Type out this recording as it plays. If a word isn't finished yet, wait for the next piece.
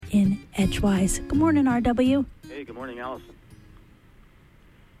in Edgewise. Good morning, RW. Hey, good morning, Allison.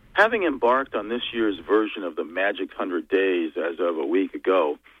 Having embarked on this year's version of the Magic 100 Days as of a week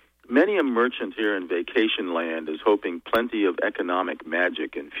ago, many a merchant here in vacation land is hoping plenty of economic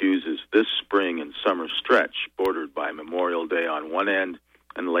magic infuses this spring and summer stretch bordered by Memorial Day on one end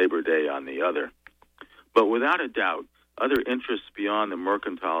and Labor Day on the other. But without a doubt, other interests beyond the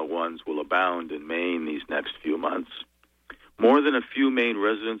mercantile ones will abound in Maine these next few months. More than a few Maine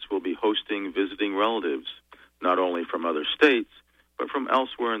residents will be hosting visiting relatives, not only from other states, but from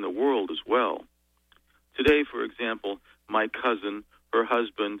elsewhere in the world as well. Today, for example, my cousin, her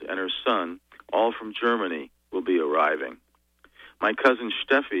husband, and her son, all from Germany, will be arriving. My cousin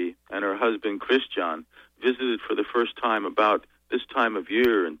Steffi and her husband Christian visited for the first time about this time of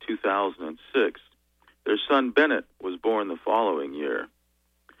year in 2006. Their son Bennett was born the following year.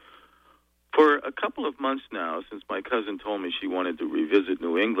 For a couple of months now, since my cousin told me she wanted to revisit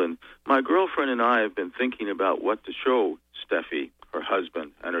New England, my girlfriend and I have been thinking about what to show Steffi, her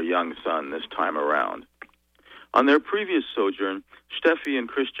husband, and her young son this time around. On their previous sojourn, Steffi and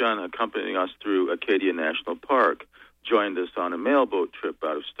Christian, accompanying us through Acadia National Park, joined us on a mailboat trip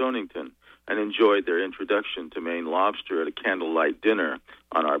out of Stonington and enjoyed their introduction to Maine lobster at a candlelight dinner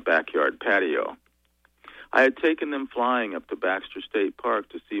on our backyard patio. I had taken them flying up to Baxter State Park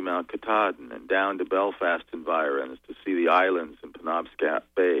to see Mount Katahdin and down to Belfast environs to see the islands in Penobscot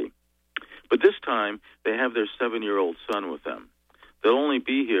Bay. But this time, they have their 7-year-old son with them. They'll only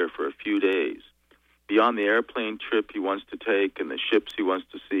be here for a few days. Beyond the airplane trip he wants to take and the ships he wants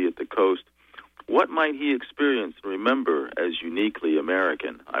to see at the coast, what might he experience and remember as uniquely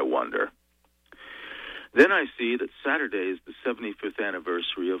American, I wonder? Then I see that Saturday is the 75th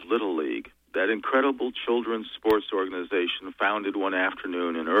anniversary of Little League, that incredible children's sports organization founded one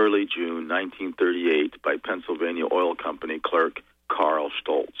afternoon in early June 1938 by Pennsylvania Oil Company clerk Carl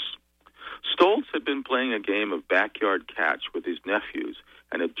Stoltz. Stoltz had been playing a game of backyard catch with his nephews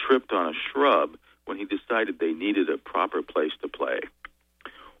and had tripped on a shrub when he decided they needed a proper place to play.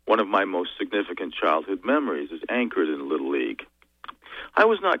 One of my most significant childhood memories is anchored in Little League. I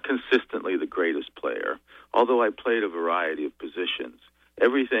was not consistently the greatest player, although I played a variety of positions,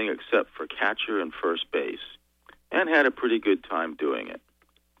 everything except for catcher and first base, and had a pretty good time doing it.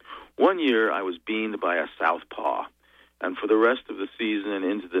 One year I was beaned by a southpaw, and for the rest of the season and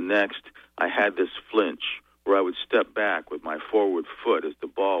into the next, I had this flinch where I would step back with my forward foot as the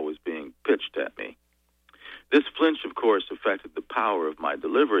ball was being pitched at me. This flinch, of course, affected the power of my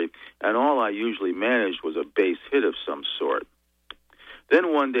delivery, and all I usually managed was a base hit of some sort.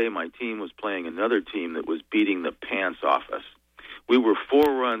 Then one day my team was playing another team that was beating the pants off us. We were 4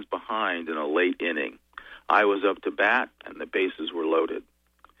 runs behind in a late inning. I was up to bat, and the bases were loaded.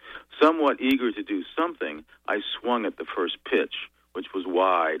 Somewhat eager to do something, I swung at the first pitch, which was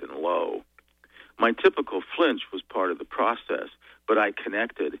wide and low. My typical flinch was part of the process, but I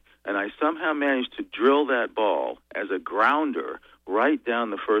connected, and I somehow managed to drill that ball as a grounder right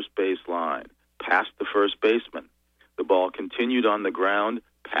down the first base line, past the first baseman. The ball continued on the ground,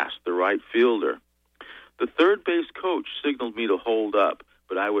 past the right fielder. The third base coach signaled me to hold up,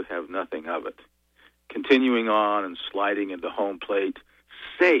 but I would have nothing of it. Continuing on and sliding into home plate,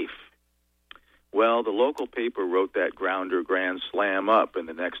 safe. Well, the local paper wrote that grounder grand slam up in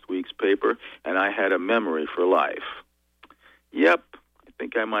the next week's paper, and I had a memory for life. Yep, I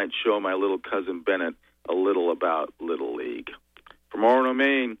think I might show my little cousin Bennett a little about Little League. From Orono,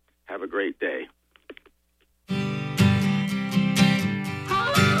 Maine, have a great day.